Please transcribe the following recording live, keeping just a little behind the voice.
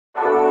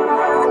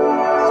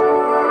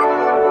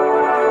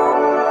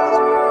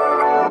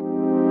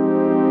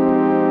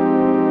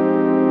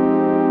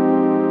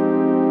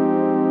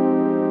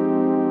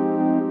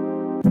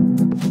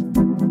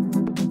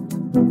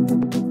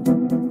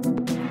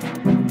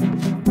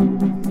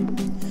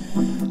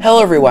Hello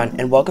everyone,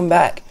 and welcome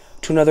back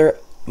to another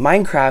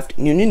Minecraft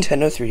New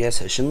Nintendo 3DS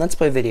Edition Let's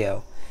Play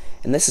video.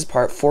 And this is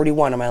part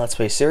 41 of my Let's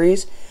Play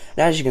series.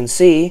 And as you can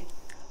see,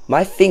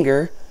 my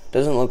finger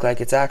doesn't look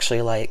like it's actually,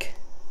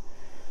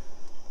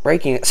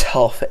 breaking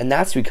itself. And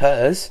that's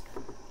because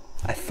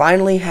I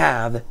finally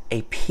have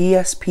a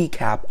PSP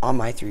cap on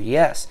my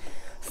 3DS.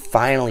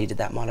 Finally did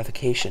that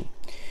modification.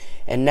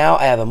 And now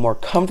I have a more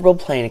comfortable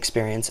playing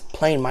experience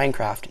playing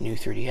Minecraft New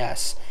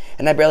 3DS.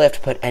 And I barely have to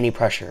put any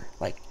pressure.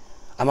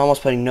 I'm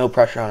almost putting no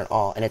pressure on at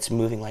all, and it's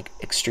moving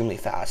extremely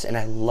fast, and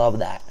I love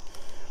that.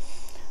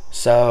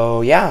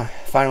 So yeah,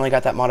 finally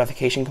got that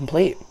modification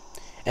complete,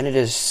 and it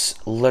is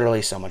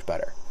literally so much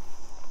better.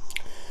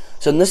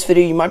 So in this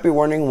video, you might be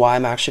wondering why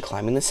I'm actually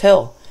climbing this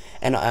hill,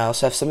 and I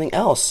also have something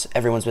else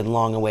everyone's been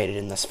long awaited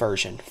in this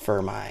version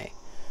for my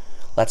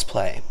Let's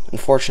Play.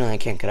 Unfortunately, I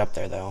can't get up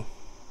there though.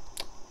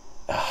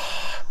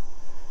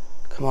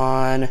 Come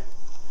on. It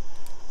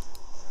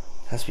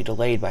has to be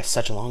delayed by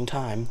such a long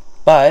time,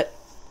 but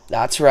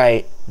that's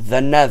right,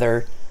 the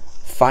Nether.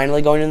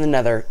 Finally going in the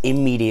Nether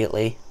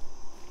immediately.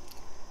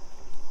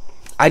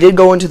 I did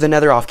go into the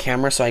Nether off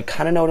camera, so I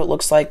kind of know what it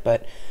looks like,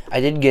 but I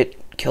did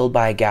get killed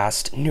by a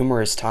ghast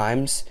numerous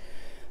times.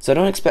 So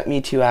don't expect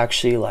me to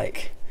actually,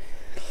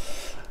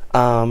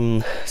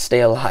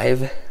 stay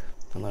alive.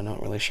 I'm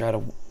not really sure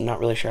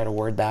how to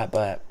word that,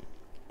 but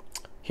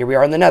here we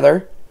are in the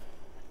Nether.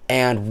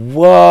 And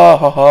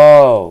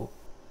whoa!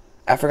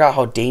 I forgot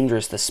how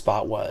dangerous this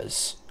spot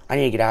was. I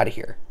need to get out of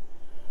here.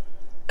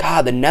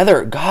 God, the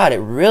Nether, God, it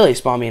really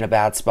spawned me in a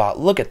bad spot.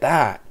 Look at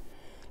that.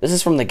 This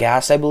is from the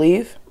ghast, I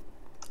believe.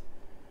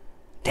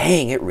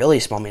 Dang, it really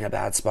spawned me in a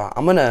bad spot.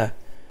 I'm gonna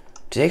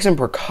take some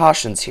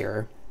precautions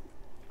here.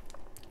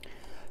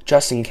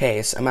 Just in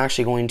case. I'm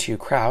actually going to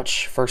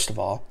crouch, first of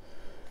all,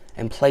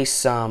 and place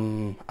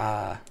some,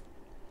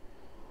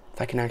 if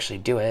I can actually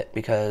do it,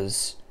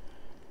 because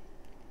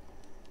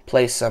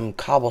place some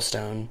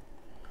cobblestone,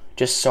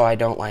 just so I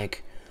don't,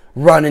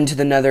 run into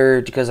the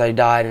Nether because I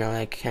died and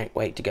I can't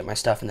wait to get my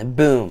stuff, and then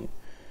boom,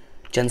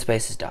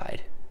 Genspace has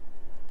died.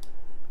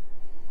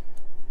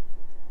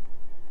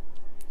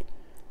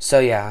 So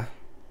yeah,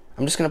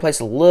 I'm just gonna place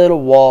a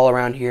little wall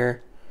around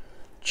here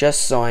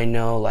just so I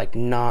know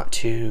not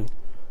to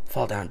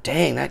fall down.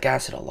 Dang, that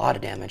ghast did a lot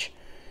of damage.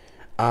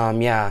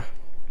 Yeah,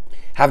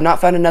 have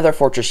not found another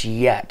fortress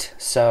yet,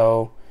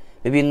 so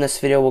maybe in this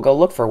video we'll go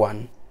look for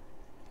one.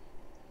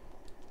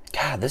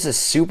 God, this is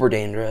super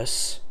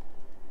dangerous.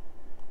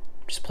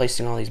 Just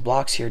placing all these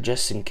blocks here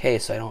just in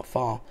case I don't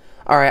fall.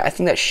 Alright, I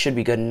think that should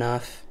be good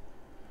enough.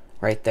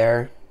 Right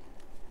there.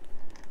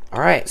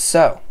 Alright,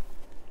 so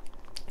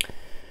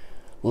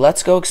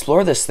let's go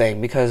explore this thing,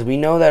 because we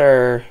know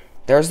that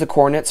there's the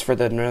coordinates for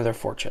the Nether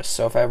Fortress.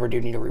 So if I ever do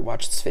need to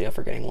rewatch this video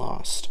for getting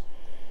lost.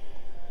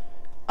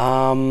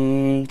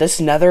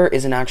 This Nether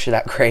isn't actually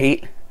that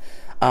great.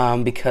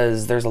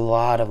 Because there's a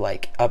lot of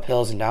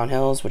uphills and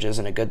downhills, which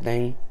isn't a good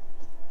thing.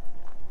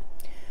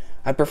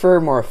 I prefer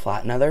more a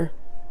flat Nether,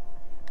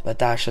 but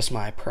that's just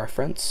my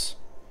preference.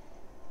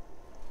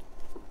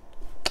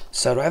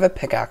 So do I have a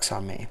pickaxe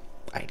on me?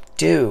 I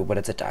do, but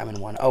it's a diamond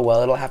one. Oh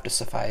well, it'll have to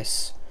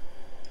suffice.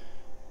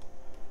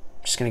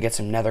 Just gonna get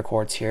some nether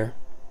quartz here.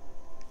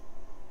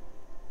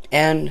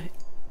 And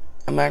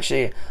I was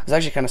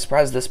actually kind of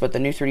surprised at this, but the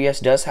new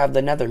 3DS does have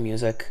the Nether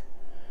music,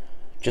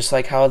 just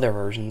like how other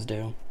versions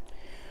do.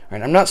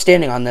 Alright, I'm not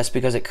standing on this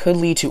because it could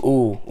lead to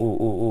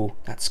ooh,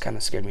 that's kind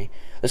of scared me.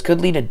 This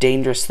could lead to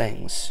dangerous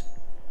things.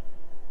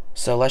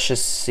 So let's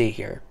just see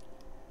here.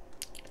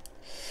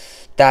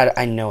 That,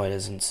 I know it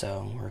isn't,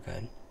 so we're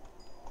good.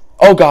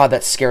 Oh god,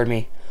 that scared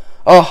me.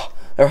 Oh,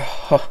 you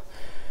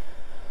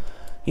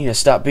need to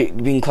stop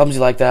being clumsy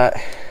like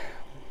that.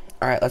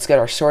 Alright, let's get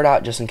our sword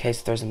out just in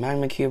case there's a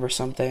magma cube or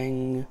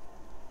something.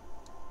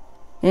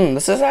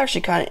 This is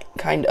actually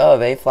kind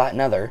of a flat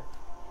Nether.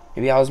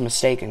 Maybe I was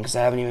mistaken because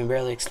I haven't even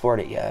barely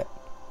explored it yet.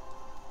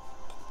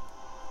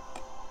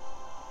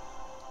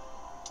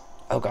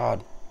 Oh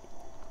god.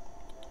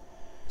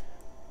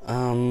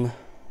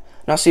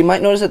 Now, so you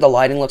might notice that the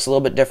lighting looks a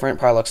little bit different,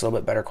 probably looks a little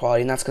bit better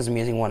quality, and that's because I'm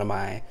using one of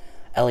my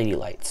LED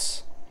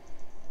lights.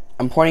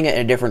 I'm pointing it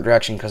in a different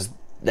direction because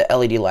the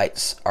LED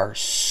lights are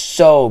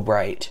so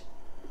bright.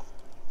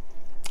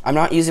 I'm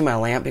not using my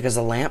lamp because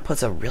the lamp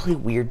puts a really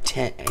weird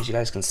tint, as you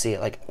guys can see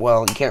it.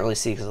 Well, you can't really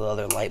see because of the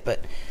other light,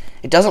 but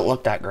it doesn't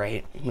look that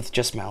great with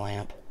just my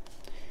lamp.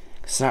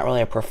 It's not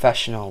really a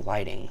professional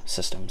lighting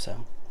system,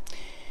 so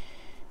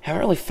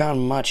haven't really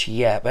found much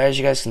yet, but as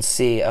you guys can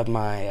see of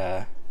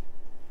my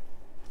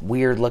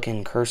weird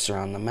looking cursor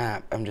on the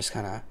map, I'm just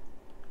kind of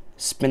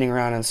spinning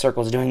around in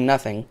circles doing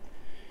nothing.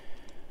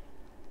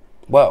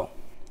 Whoa.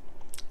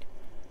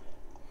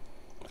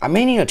 I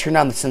may need to turn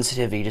down the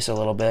sensitivity just a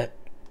little bit.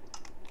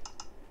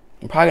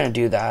 I'm probably going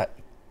to do that.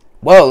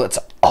 Whoa, it's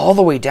all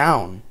the way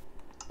down.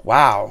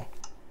 Wow.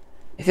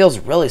 It feels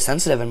really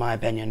sensitive in my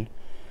opinion.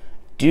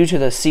 Due to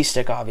the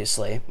C-Stick,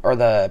 obviously. Or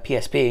the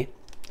PSP.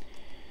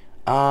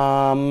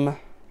 I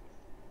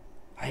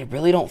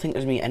really don't think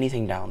there's going to be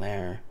anything down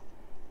there.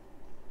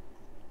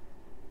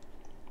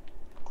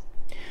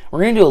 We're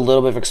going to do a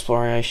little bit of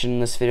exploration in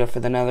this video for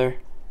the Nether.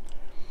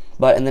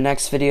 But in the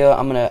next video,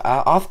 I'm going to,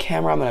 off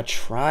camera, I'm going to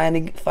try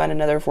and find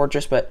another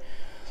fortress, but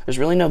there's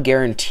really no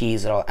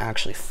guarantees that I'll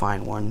actually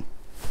find one.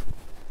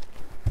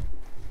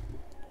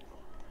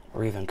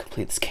 Or even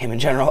complete this game in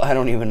general. I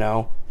don't even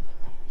know.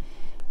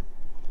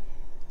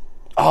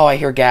 Oh, I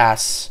hear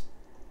gas.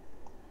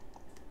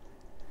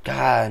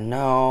 God,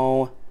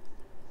 no.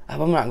 I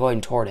hope I'm not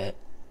going toward it.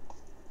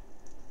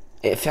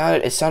 It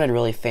sounded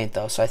really faint,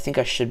 though, so I think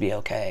I should be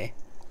okay.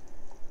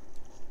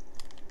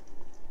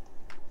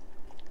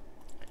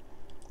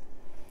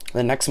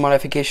 The next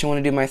modification I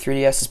want to do my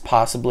 3DS is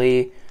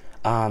possibly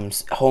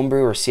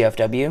Homebrew or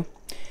CFW.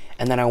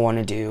 And then I want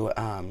to do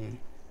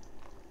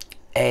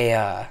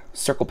a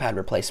circle pad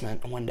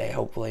replacement one day,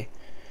 hopefully.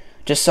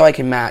 Just so I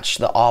can match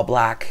the all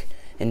black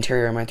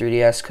interior of my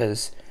 3DS,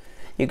 because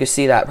you can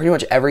see that pretty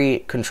much every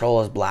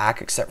control is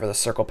black except for the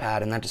circle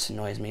pad, and that just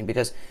annoys me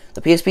because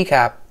the PSP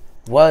cap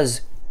was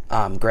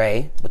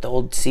gray with the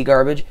old C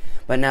garbage,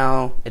 but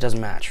now it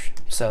doesn't match.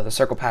 So the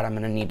circle pad I'm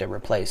going to need to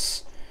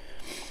replace.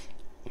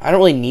 I don't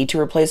really need to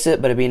replace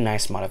it, but it'd be a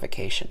nice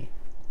modification.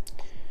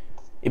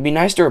 It'd be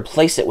nice to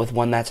replace it with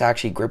one that's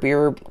actually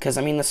grippier, because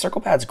I mean the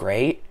circle pad's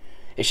great.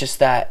 It's just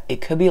that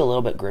it could be a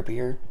little bit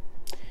grippier,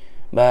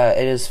 but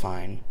it is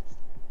fine,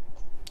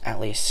 at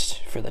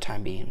least for the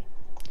time being.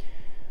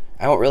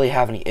 I won't really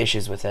have any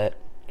issues with it.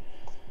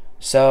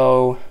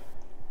 So,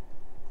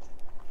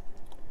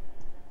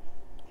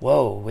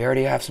 whoa, we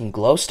already have some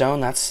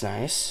glowstone. That's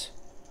nice.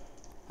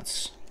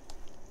 Let's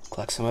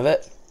collect some of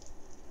it,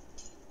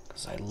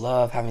 because I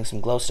love having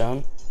some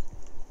glowstone.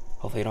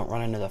 Hopefully you don't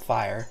run into the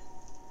fire.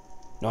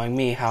 Knowing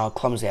me, how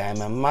clumsy I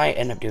am, I might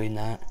end up doing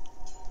that.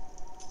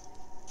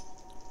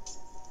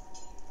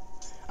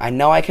 I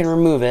know I can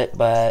remove it,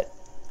 but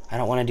I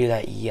don't want to do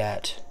that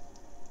yet.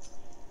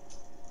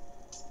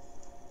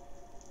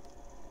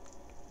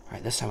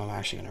 Alright, this time I'm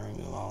actually going to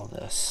remove all of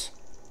this.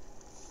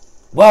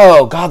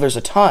 Whoa, God, there's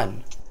a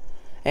ton.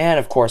 And,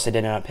 of course, I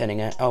did end up hitting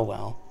it. Oh,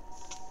 well.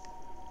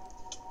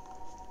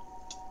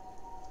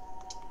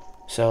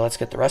 So, let's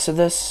get the rest of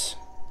this.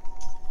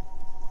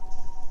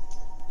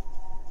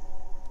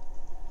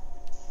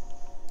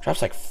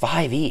 Drops like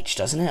 5 each,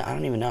 doesn't it? I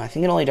don't even know. I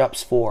think it only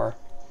drops 4.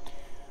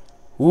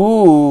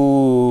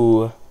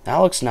 Ooh, that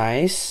looks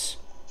nice.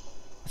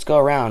 Let's go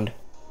around.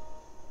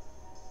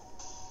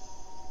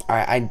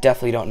 Alright, I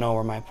definitely don't know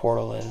where my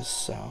portal is,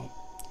 so.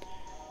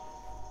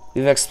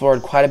 We've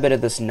explored quite a bit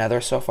of this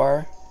Nether so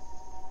far.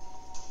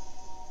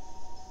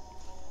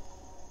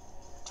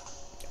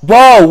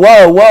 Whoa,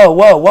 whoa, whoa,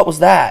 whoa, what was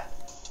that?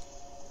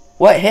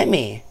 What hit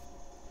me?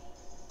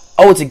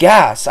 Oh, it's a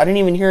gas. I didn't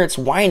even hear its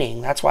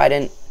whining. That's why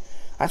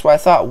I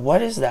thought,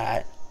 what is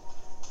that?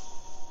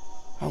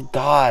 Oh,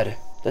 God.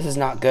 This is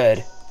not good.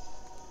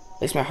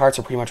 At least my hearts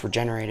are pretty much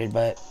regenerated,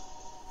 but...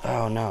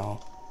 oh,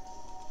 no.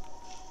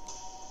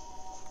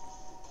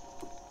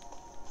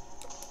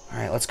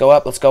 Alright, let's go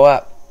up, let's go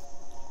up.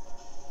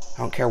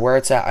 I don't care where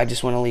it's at, I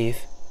just want to leave.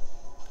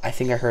 I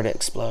think I heard it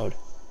explode.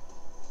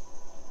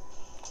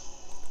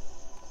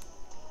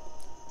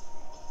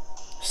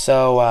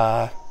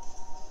 So,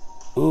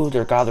 ooh,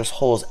 God, there's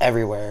holes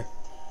everywhere.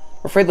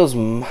 I'm afraid those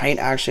might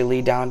actually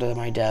lead down to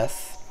my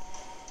death.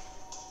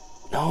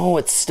 No,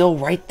 it's still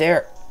right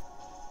there.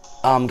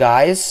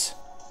 Guys?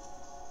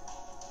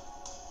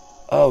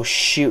 Oh,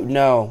 shoot,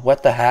 no.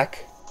 What the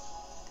heck?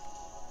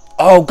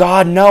 Oh,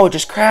 God, no, it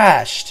just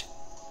crashed.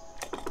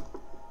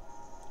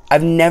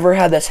 I've never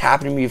had this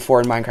happen to me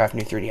before in Minecraft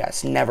New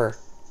 3DS. Never.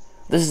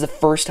 This is the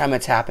first time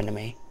it's happened to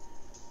me.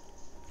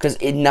 Because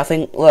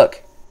nothing,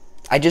 look.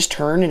 I just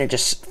turned and it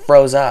just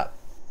froze up.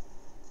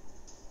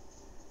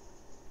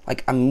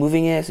 Like, I'm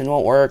moving it and it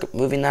won't work.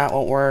 Moving that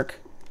won't work.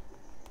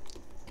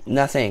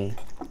 Nothing.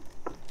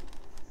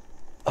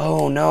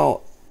 Oh,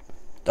 no.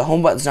 The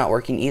home button's not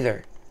working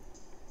either.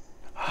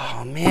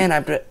 Oh, man,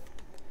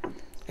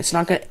 it's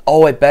not gonna...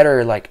 oh, it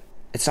better, like...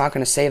 it's not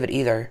gonna save it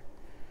either.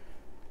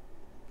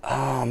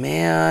 Oh,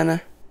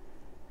 man.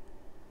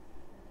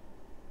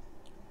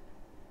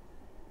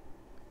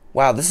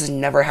 Wow, this has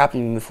never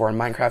happened to me before in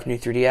Minecraft New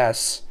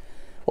 3DS.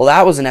 Well,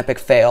 that was an epic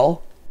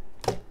fail.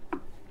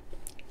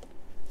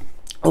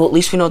 Well, at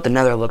least we know what the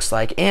Nether looks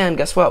like. And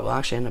guess what? We'll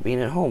actually end up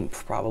being at home,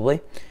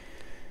 probably.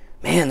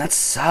 Man, that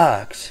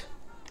sucked.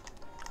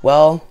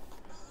 Well,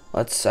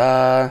 let's,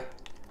 I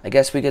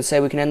guess we could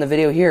say we can end the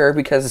video here,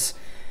 because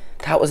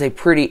that was a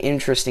pretty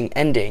interesting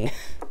ending.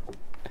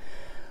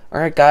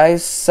 Alright,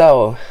 guys,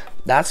 so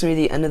that's going to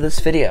be the end of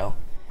this video.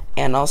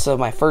 And also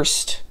my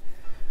first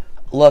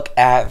look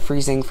at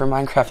freezing for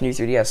Minecraft New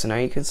 3DS. So now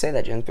you can say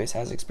that Genspace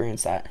has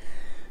experienced that.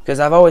 Because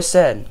I've always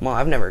said, well,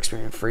 I've never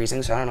experienced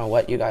freezing, so I don't know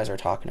what you guys are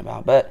talking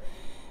about. But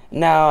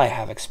now I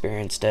have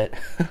experienced it.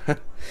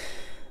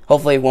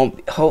 Hopefully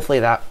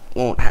that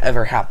won't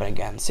ever happen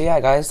again. So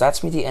yeah, guys, that's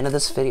going to be the end of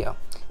this video.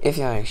 If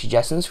you have any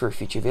suggestions for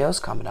future videos,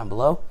 comment down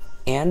below.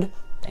 And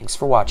thanks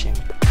for watching.